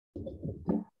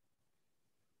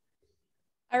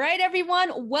All right,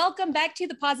 everyone. Welcome back to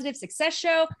the Positive Success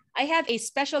Show. I have a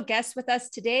special guest with us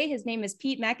today. His name is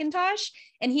Pete Mackintosh,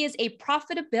 and he is a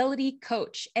profitability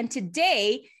coach. And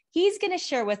today, he's going to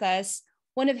share with us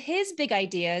one of his big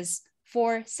ideas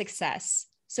for success.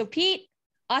 So, Pete,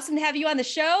 awesome to have you on the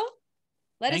show.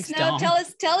 Thanks, us know. Dom.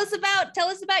 Tell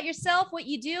us about yourself, what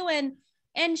you do,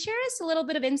 and share us a little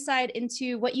bit of insight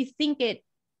into what you think it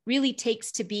really takes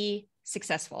to be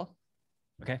successful.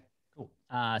 Okay.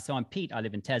 So I'm Pete. I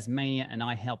live in Tasmania, and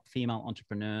I help female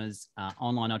entrepreneurs,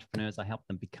 online entrepreneurs. I help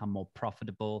them become more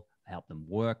profitable. I help them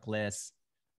work less,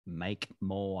 make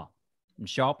more, and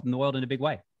show up in the world in a big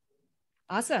way.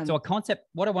 Awesome. So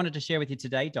what I wanted to share with you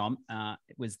today, Dom,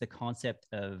 it was the concept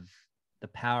of the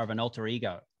power of an alter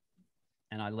ego.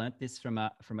 And I learned this from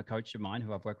a coach of mine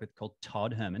who I've worked with called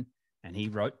Todd Herman. And he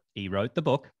wrote the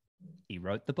book. He's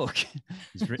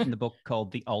written the book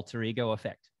called The Alter Ego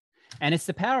Effect. And it's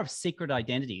the power of secret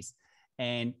identities.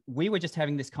 And we were just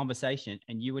having this conversation,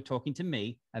 and you were talking to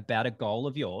me about a goal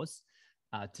of yours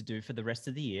to do for the rest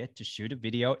of the year, to shoot a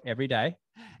video every day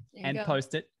and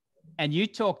post it. And you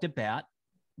talked about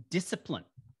discipline.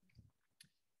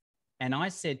 And I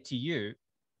said to you,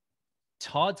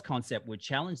 Todd's concept would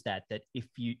challenge that if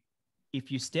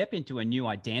you step into a new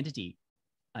identity,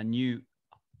 a new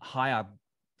higher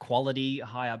quality,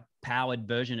 higher powered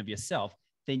version of yourself,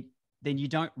 then you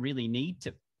don't really need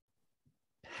to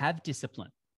have discipline.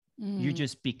 You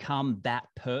just become that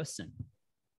person.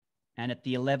 And at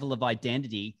the level of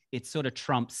identity, it sort of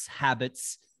trumps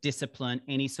habits, discipline,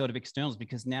 any sort of externals,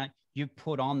 because now you've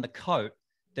put on the coat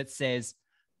that says,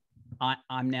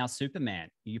 I'm now Superman.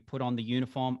 You put on the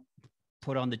uniform,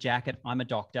 put on the jacket, I'm a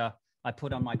doctor. I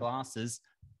put on my glasses,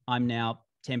 I'm now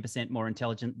 10% more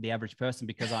intelligent than the average person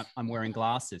because I'm wearing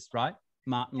glasses, right?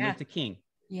 Martin Luther King.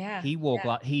 Yeah.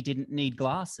 He didn't need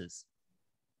glasses.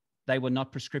 They were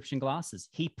not prescription glasses.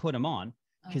 He put them on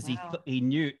because he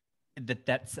knew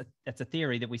that's a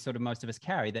theory that we sort of most of us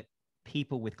carry, that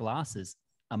people with glasses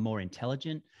are more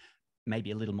intelligent,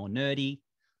 maybe a little more nerdy,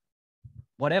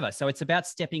 whatever. So it's about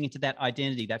stepping into that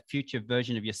identity, that future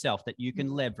version of yourself that you can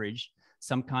leverage,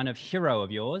 some kind of hero of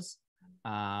yours,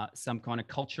 some kind of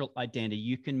cultural identity.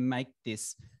 You can make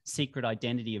this secret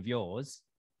identity of yours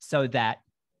so that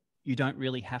you don't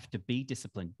really have to be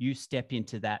disciplined. You step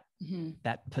into that,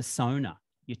 that persona.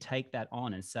 You take that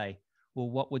on and say, well,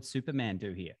 what would Superman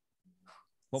do here?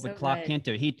 What would Clark Kent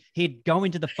do? He'd go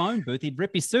into the phone booth, he'd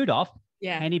rip his suit off,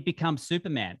 and he'd become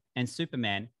Superman. And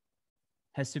Superman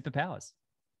has superpowers.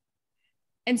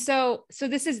 And so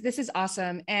this is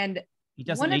awesome. And he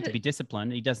doesn't need to be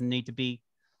disciplined. He doesn't need to be,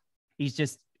 he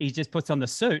just puts on the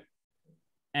suit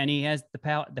and he has the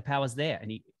power, the power's there,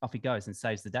 and off he goes and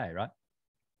saves the day, right?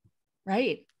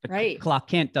 Right. Clark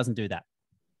Kent doesn't do that.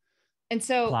 And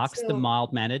so Clark's the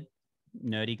mild-mannered,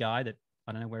 nerdy guy that,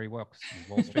 I don't know where he works,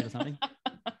 Wall Street or something.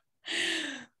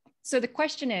 So the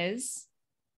question is,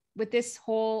 with this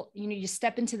whole, you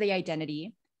step into the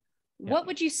identity, what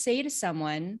would you say to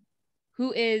someone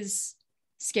who is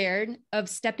scared of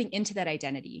stepping into that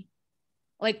identity?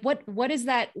 Like what is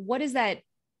that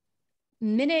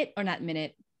minute, or not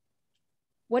minute?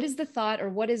 What is the thought, or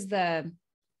what is the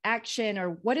action, or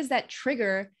what is that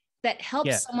trigger that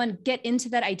helps someone get into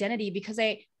that identity? Because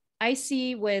I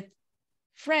see with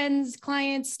friends,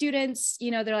 clients, students,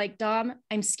 they're like, Dom,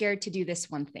 I'm scared to do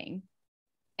this one thing.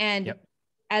 And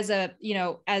as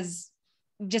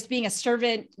just being a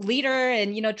servant leader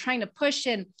and, trying to push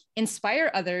and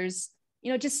inspire others,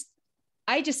 I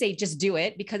just say, just do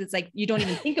it, because it's like, you don't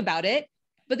even think about it.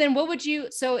 But then what would you,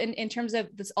 so in terms of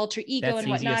this alter ego and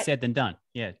whatnot, that's easier said than done.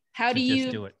 Yeah. How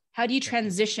do you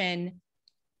transition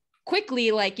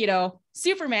quickly, like,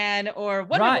 Superman or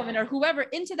Wonder Woman or whoever,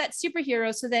 into that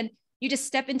superhero? So then you just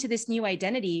step into this new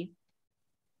identity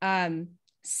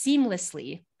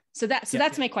seamlessly. So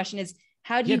that's my question is,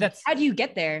 how do you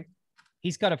get there?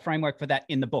 He's got a framework for that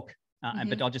in the book,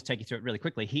 but I'll just take you through it really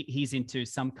quickly. He's into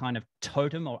some kind of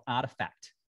totem or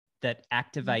artifact that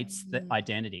activates the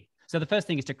identity. So the first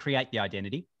thing is to create the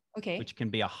identity, which can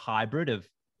be a hybrid of,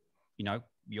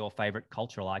 your favorite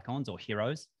cultural icons or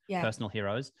heroes, personal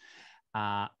heroes.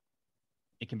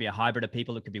 It can be a hybrid of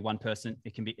people. It could be one person.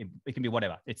 It can be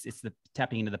whatever. It's the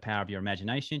tapping into the power of your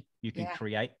imagination. You can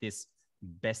create this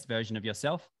best version of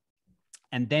yourself.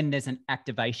 And then there's an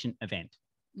activation event,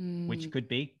 which could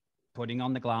be putting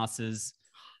on the glasses.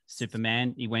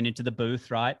 Superman, he went into the booth,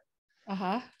 right?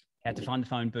 Had to find the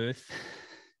phone booth.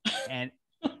 And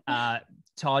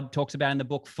Todd talks about in the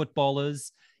book,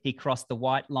 footballers, he crossed the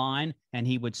white line and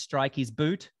he would strike his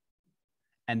boot.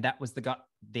 And that was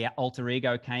the alter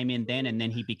ego came in then. And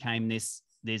then he became this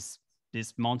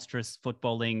monstrous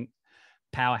footballing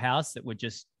powerhouse that would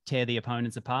just tear the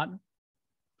opponents apart.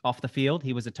 Off the field,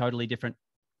 he was a totally different,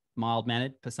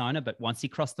 mild-mannered persona. But once he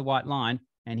crossed the white line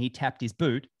and he tapped his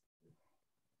boot,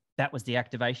 that was the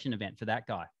activation event for that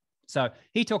guy. So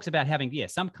he talks about having,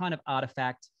 some kind of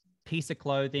artifact, piece of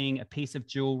clothing, a piece of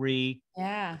jewelry,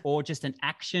 or just an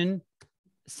action,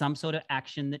 some sort of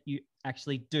action that you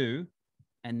actually do.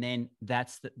 And then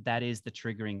that is the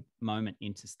triggering moment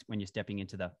when you're stepping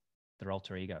into the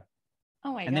alter ego.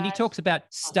 Oh my And then he talks about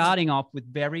starting off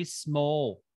with very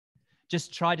small,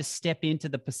 just try to step into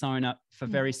the persona for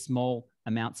very small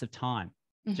amounts of time,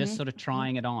 just sort of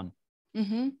trying it on.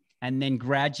 And then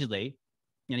gradually,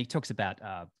 he talks about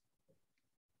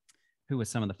who are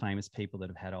some of the famous people that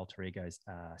have had alter egos.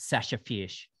 Sasha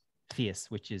Fierce,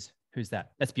 who's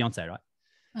that? That's Beyonce,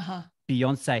 right?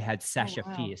 Beyonce had Sasha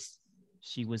Fierce.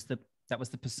 That was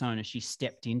the persona she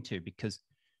stepped into because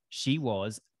she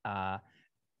was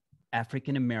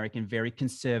African-American, very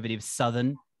conservative,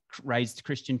 Southern raised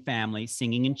Christian family,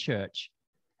 singing in church.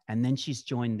 And then she's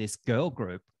joined this girl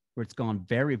group where it's gone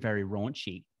very, very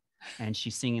raunchy. And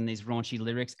she's singing these raunchy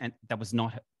lyrics. And that was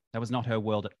not her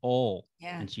world at all.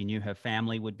 Yeah. And she knew her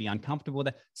family would be uncomfortable with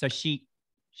it. So she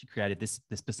created this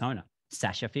persona,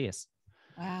 Sasha Fierce.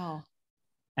 Wow.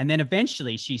 And then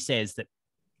eventually she says that,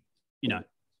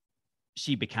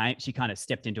 she kind of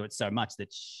stepped into it so much that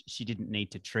she didn't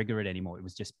need to trigger it anymore. It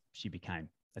was just,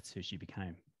 that's who she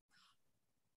became.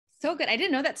 So good. I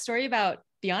didn't know that story about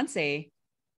Beyonce.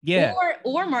 Yeah.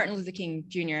 Or Martin Luther King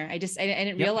Jr. I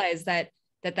didn't realize that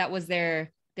was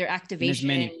their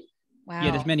activation. Wow.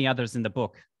 Yeah. There's many others in the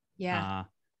book. Yeah.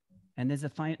 And there's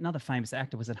another famous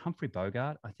actor. Was it Humphrey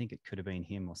Bogart? I think it could have been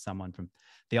him or someone from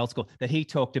the old school that he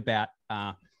talked about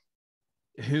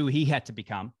who he had to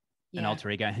become an alter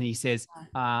ego. And he says,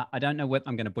 I don't know what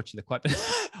I'm going to butcher the quote,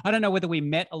 but I don't know whether we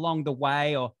met along the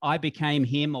way or I became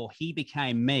him or he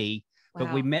became me,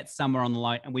 but we met somewhere on the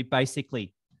line and we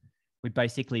basically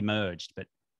merged,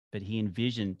 but he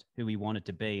envisioned who he wanted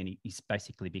to be and he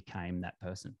basically became that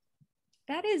person.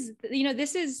 That is,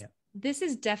 this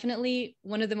is definitely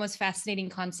one of the most fascinating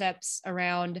concepts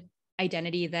around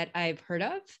identity that I've heard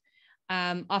of.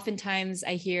 Oftentimes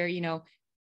I hear,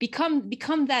 become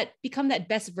that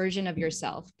best version of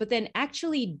yourself, but then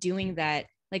actually doing that,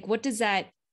 like, what does that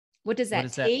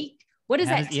take? What does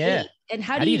that take? And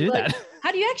how do you do that?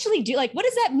 How do you actually do, like, what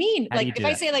does that mean? Like, if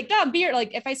I say like, Dom,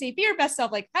 if I say be your best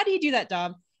self, like, how do you do that,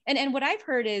 Dom? And what I've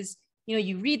heard is,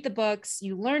 you read the books,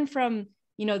 you learn from,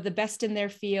 the best in their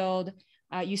field.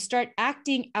 You start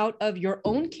acting out of your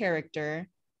own character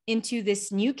into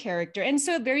this new character. And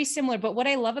so very similar. But what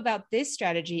I love about this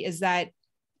strategy is that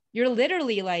you're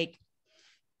literally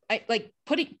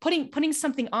putting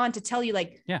something on to tell you,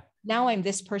 like, now I'm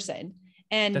this person.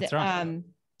 And that's right.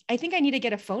 I think I need to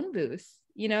get a phone booth,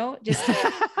 just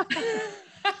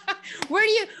where do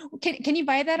you, can you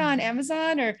buy that on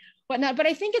Amazon or whatnot? But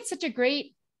I think it's such a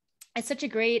great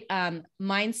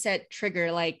mindset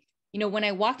trigger. Like, when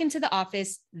I walk into the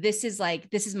office, this is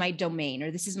my domain,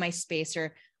 or this is my space,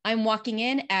 or I'm walking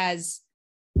in as,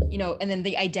 and then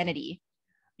the identity.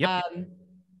 Yep.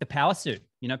 The power suit,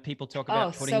 people talk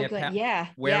about putting their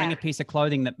wearing a piece of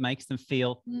clothing that makes them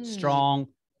feel strong,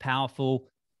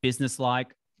 powerful,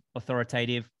 businesslike,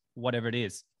 authoritative, whatever it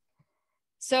is.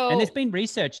 And there's been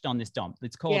researched on this, Dom.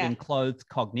 It's called enclothed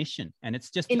cognition. And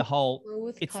it's just enclothed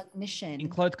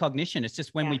cognition. It's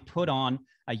just when we put on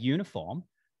a uniform,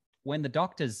 when the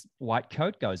doctor's white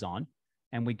coat goes on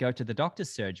and we go to the doctor's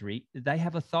surgery, they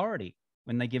have authority.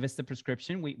 When they give us the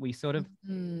prescription, we sort of,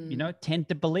 tend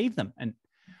to believe them. And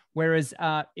whereas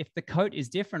if the coat is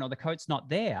different or the coat's not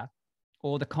there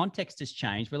or the context has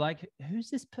changed, we're like, who's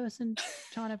this person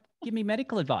trying to give me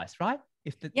medical advice, right?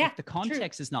 If the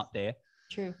context is not there.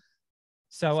 True.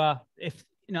 So if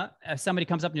somebody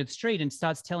comes up into the street and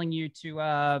starts telling you to,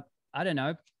 I don't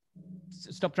know,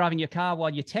 stop driving your car while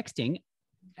you're texting,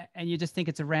 and you just think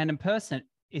it's a random person,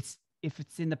 if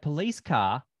it's in the police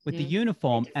car with the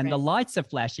uniform and the lights are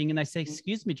flashing and they say,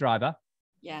 excuse me, driver,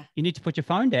 you need to put your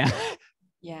phone down.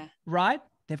 Right?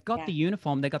 They've got the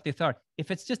uniform, they've got the authority.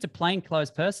 If it's just a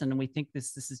plainclothes person and we think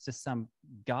this is just some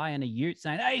guy in a ute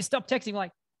saying, hey, stop texting,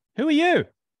 like, who are you?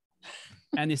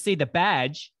 And you see the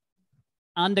badge,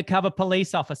 undercover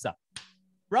police officer,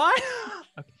 right?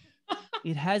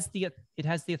 It has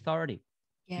the authority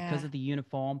because of the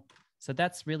uniform. So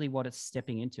that's really what it's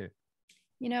stepping into.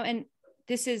 And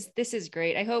this is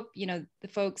great. I hope, the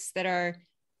folks that are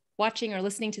watching or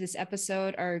listening to this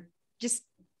episode are just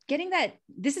getting that.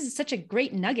 This is such a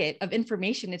great nugget of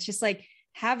information. It's just like,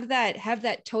 have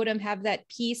that totem, have that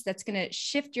piece that's going to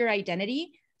shift your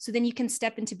identity. So then you can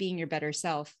step into being your better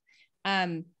self.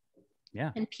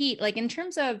 Yeah. And Pete, like in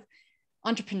terms of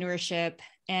entrepreneurship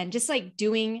and just like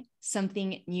doing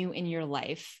something new in your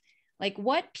life, like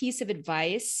what piece of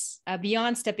advice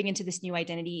beyond stepping into this new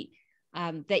identity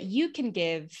that you can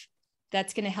give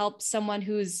that's going to help someone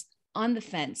who's on the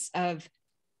fence of,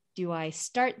 do I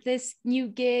start this new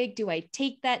gig? Do I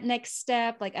take that next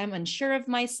step? Like I'm unsure of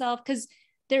myself, because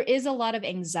there is a lot of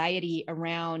anxiety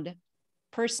around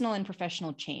personal and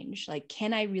professional change. Like,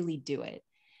 can I really do it?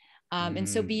 And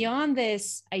so beyond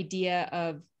this idea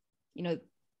of, you know,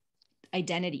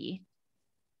 identity,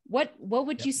 what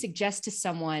would you suggest to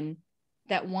someone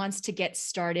that wants to get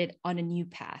started on a new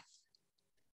path?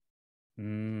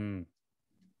 It's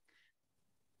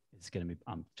going to be,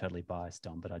 I'm totally biased,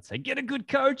 Dom, but I'd say get a good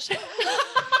coach.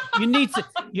 You need to,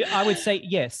 I would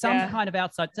say, some kind of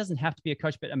outside, it doesn't have to be a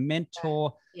coach, but a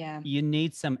mentor. Yeah. You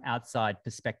need some outside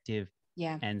perspective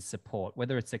Yeah. and support,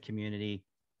 whether it's a community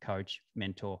coach,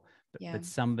 mentor, but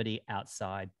somebody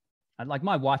outside. Like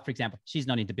my wife, for example, she's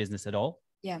not into business at all.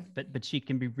 Yeah. But she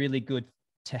can be really good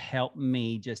to help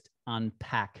me just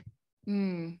unpack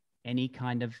any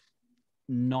kind of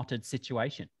knotted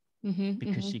situation,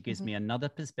 because she gives me another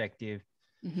perspective.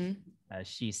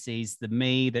 She sees the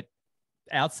me that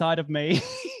outside of me.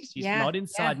 She's not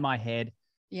inside my head.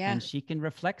 Yeah. And she can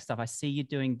reflect stuff. I see you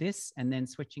doing this and then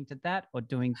switching to that, or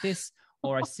doing this,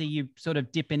 or I see you sort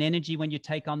of dip in energy when you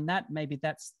take on that. Maybe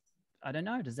that's, I don't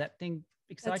know, does that thing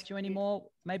excite you anymore?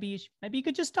 Maybe you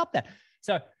could just stop that.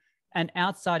 So an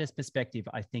outsider's perspective,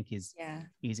 I think, is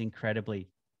incredibly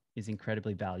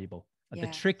valuable. The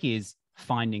trick is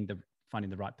finding the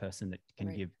right person that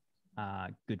can give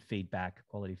good feedback,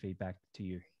 quality feedback to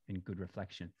you, and good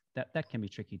reflection. That can be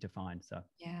tricky to find. So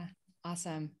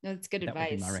awesome. No, that's good advice. That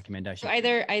would be my recommendation. So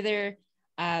either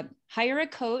hire a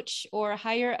coach, or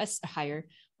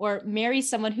or marry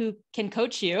someone who can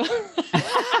coach you.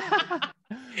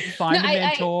 Find a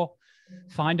mentor.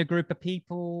 Find a group of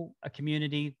people, a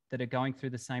community that are going through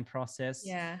the same process.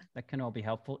 Yeah. That can all be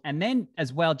helpful. And then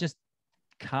as well, just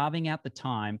carving out the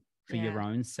time for your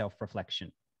own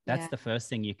self-reflection. That's the first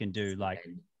thing you can do. Like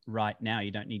right now,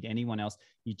 you don't need anyone else.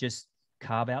 You just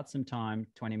carve out some time,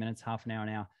 20 minutes, half an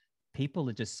hour. People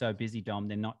are just so busy, Dom.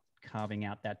 They're not carving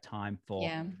out that time for,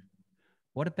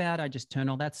 what about I just turn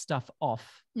all that stuff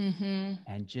off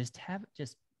and just have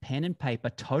just pen and paper,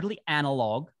 totally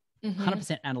analog,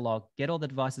 100% analog, get all the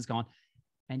devices gone,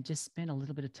 and just spend a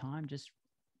little bit of time just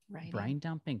brain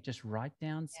dumping, just write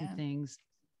down some things,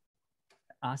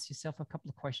 ask yourself a couple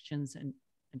of questions, and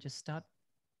just start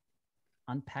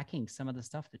unpacking some of the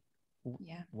stuff that,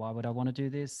 why would I want to do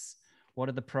this? What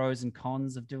are the pros and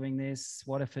cons of doing this?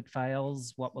 What if it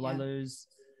fails? What will I lose?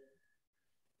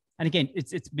 And again,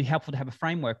 it's be helpful to have a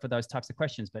framework for those types of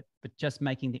questions, but just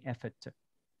making the effort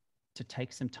to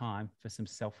take some time for some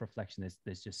self-reflection.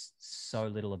 There's just so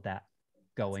little of that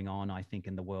going on, I think,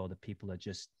 in the world, that people are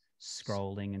just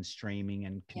scrolling and streaming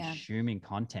and consuming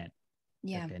content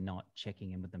that they're not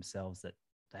checking in with themselves, that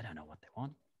they don't know what they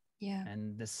want. Yeah.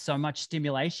 And there's so much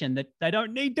stimulation that they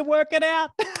don't need to work it out.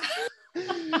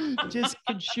 Just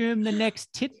consume the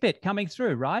next tidbit coming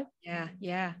through, right? Yeah.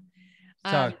 Yeah.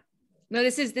 So no,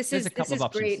 this is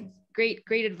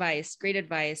great advice. Great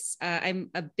advice. I'm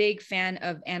a big fan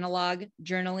of analog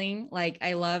journaling. Like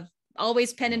I love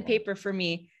always pen and paper for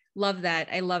me. Love that.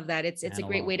 I love that. It's a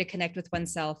great way to connect with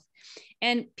oneself.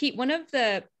 And Pete, one of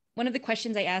the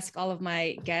questions I ask all of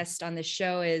my guests on this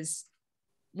show is,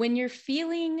 when you're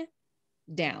feeling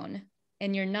down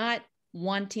and you're not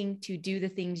wanting to do the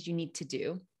things you need to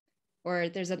do, or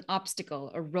there's an obstacle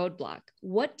or roadblock,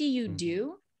 what do you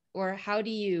do, or how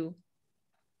do you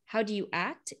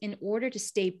act in order to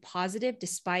stay positive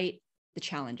despite the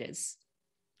challenges?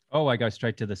 Oh, I go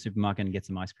straight to the supermarket and get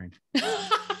some ice cream.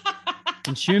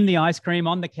 Consume the ice cream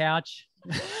on the couch.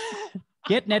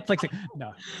 Get Netflix.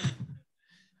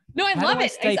 No, I love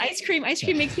it. Ice cream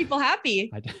makes people happy.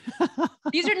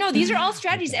 These are all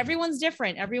strategies. Everyone's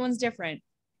different.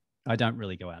 I don't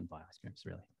really go out and buy ice creams,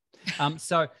 really.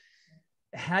 So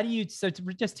how do you, to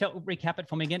just recap it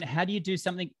for me again, how do you get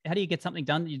something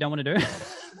done that you don't want to do?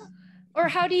 Or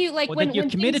how do you, like, or when you're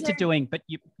committed to doing, but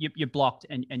you're blocked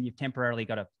and you've temporarily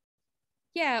got to.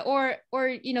 Yeah. Or,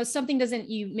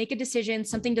 you make a decision,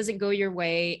 something doesn't go your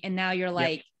way. And now you're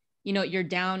like, you're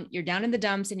down in the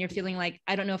dumps and you're feeling like,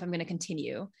 I don't know if I'm going to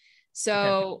continue.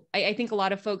 So I think a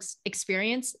lot of folks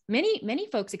many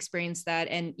folks experience that.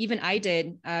 And even I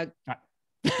did. So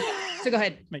go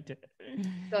ahead.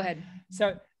 Go ahead.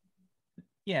 So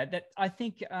I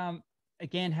think,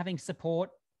 again, having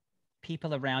support,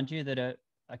 people around you that are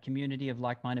a community of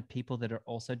like-minded people that are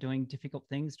also doing difficult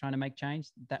things, trying to make change,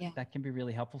 that can be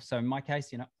really helpful. So in my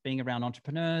case, being around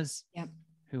entrepreneurs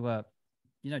who are,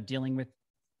 dealing with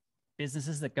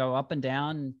businesses that go up and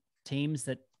down, teams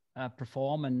that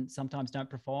perform and sometimes don't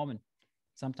perform, and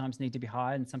sometimes need to be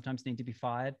hired and sometimes need to be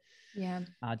fired.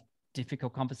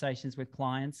 Difficult conversations with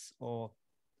clients, or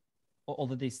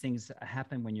all of these things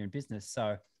happen when you're in business.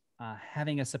 So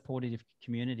having a supportive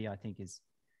community, I think, is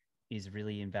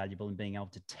really invaluable, in being able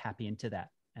to tap into that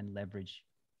and leverage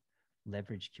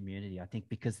community. I think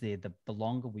because the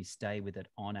longer we stay with it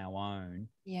on our own,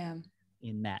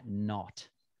 in that knot,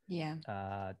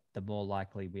 the more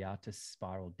likely we are to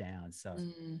spiral down. So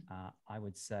I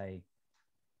would say,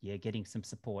 getting some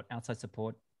support, outside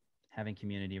support, having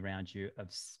community around you of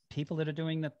people that are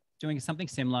doing something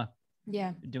similar,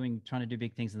 trying to do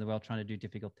big things in the world, trying to do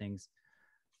difficult things.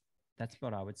 That's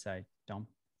what I would say, Dom.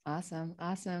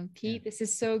 Awesome. Pete, this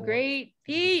is so great.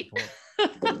 Pete.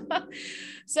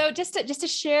 So just to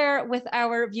share with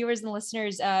our viewers and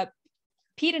listeners,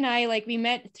 Pete and I, we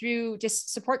met through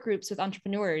just support groups with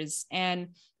entrepreneurs. And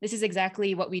this is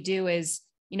exactly what we do is,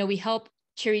 we help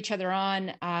cheer each other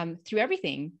on through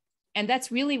everything. And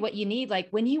that's really what you need.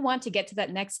 When you want to get to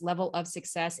that next level of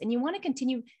success and you want to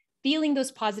continue feeling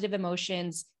those positive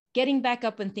emotions, getting back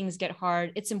up when things get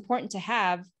hard, it's important to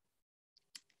have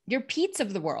your Pete's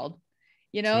of the world,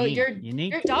 your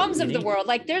Doms of the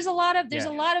world. There's a lot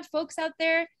of folks out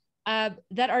there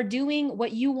that are doing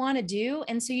what you want to do.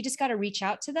 And so you just got to reach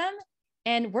out to them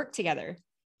and work together.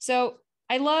 So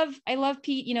I love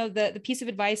Pete, the piece of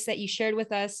advice that you shared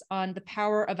with us on the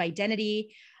power of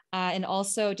identity, and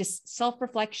also just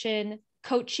self-reflection,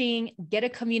 coaching, get a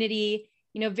community,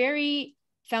 very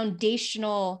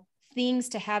foundational things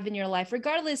to have in your life,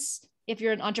 regardless if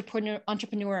you're an entrepreneur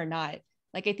or not.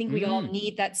 I think we all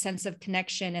need that sense of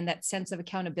connection and that sense of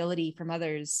accountability from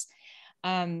others.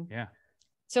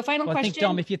 So final question. I think,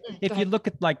 Dom, if you look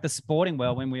at the sporting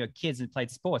world, when we were kids and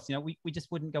played sports, we just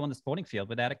wouldn't go on the sporting field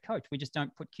without a coach. We just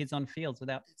don't put kids on fields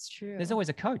without. That's true. There's always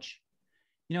a coach,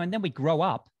 and then we grow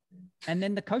up, and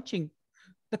then the coaching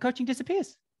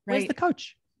disappears. Right. Where's the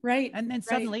coach? Right. And then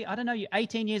suddenly, I don't know, you're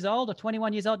 18 years old or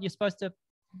 21 years old. You're supposed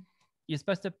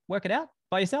to work it out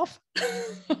by yourself.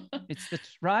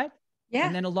 Right. Yeah.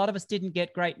 And then a lot of us didn't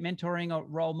get great mentoring or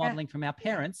role modeling from our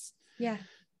parents. Yeah.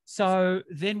 So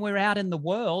then we're out in the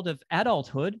world of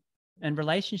adulthood and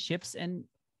relationships, and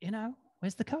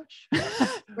where's the coach?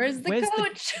 Where's the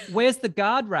coach? Where's the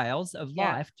guardrails of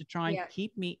life to try and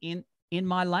keep me in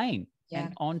my lane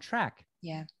and on track?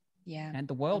 Yeah. Yeah. And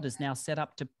the world is now set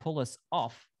up to pull us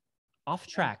off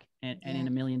track and in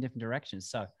a million different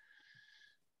directions.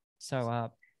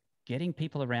 So getting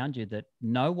people around you that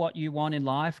know what you want in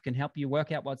life, can help you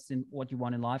work out what you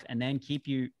want in life, and then keep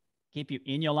you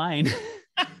in your lane.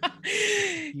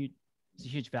 It's a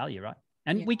huge value, right?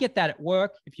 And we get that at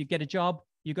work. If you get a job,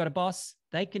 you got a boss,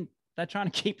 they're trying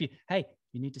to keep you, hey,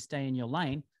 you need to stay in your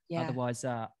lane. Otherwise,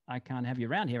 I can't have you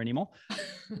around here anymore.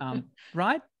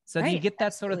 Right? So you get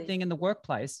that sort of thing in the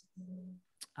workplace.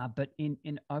 But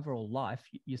in overall life,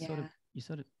 you sort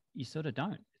of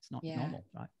don't. It's not normal,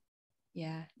 right?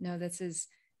 Yeah, no, this is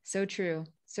so true.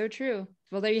 So true.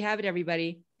 Well, there you have it,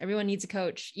 everybody. Everyone needs a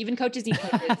coach. Even coaches need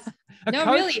coaches. Coach,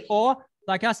 really. Or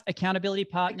like us, accountability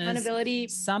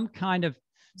partners, some kind of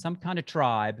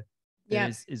tribe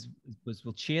that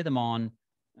will cheer them on,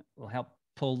 will help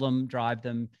pull them, drive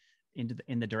them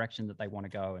in the direction that they want to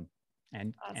go,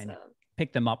 and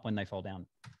pick them up when they fall down.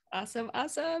 Awesome.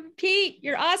 Pete,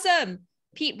 you're awesome.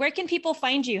 Pete, where can people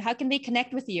find you? How can they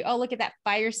connect with you? Oh, look at that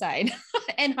fire side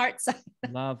and heart side.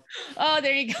 Love. Oh,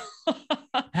 there you go.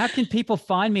 How can people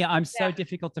find me? I'm so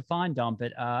difficult to find, Dom,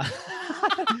 but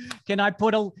can I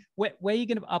put where are you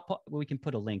going to we can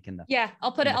put a link in the. Yeah,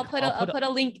 I'll put a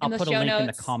link in the show notes. In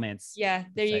the comments. Yeah,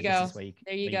 there you go.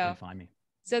 There you go. You can find me.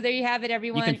 So there you have it,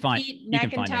 everyone. Pete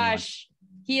Mackintosh.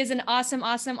 He is an awesome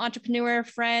entrepreneur,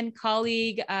 friend,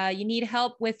 colleague. You need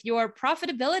help with your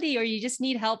profitability, or you just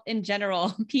need help in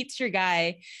general. Pete's your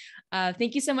guy.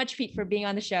 Thank you so much, Pete, for being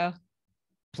on the show.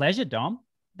 Pleasure, Dom.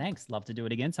 Thanks. Love to do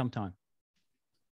it again sometime.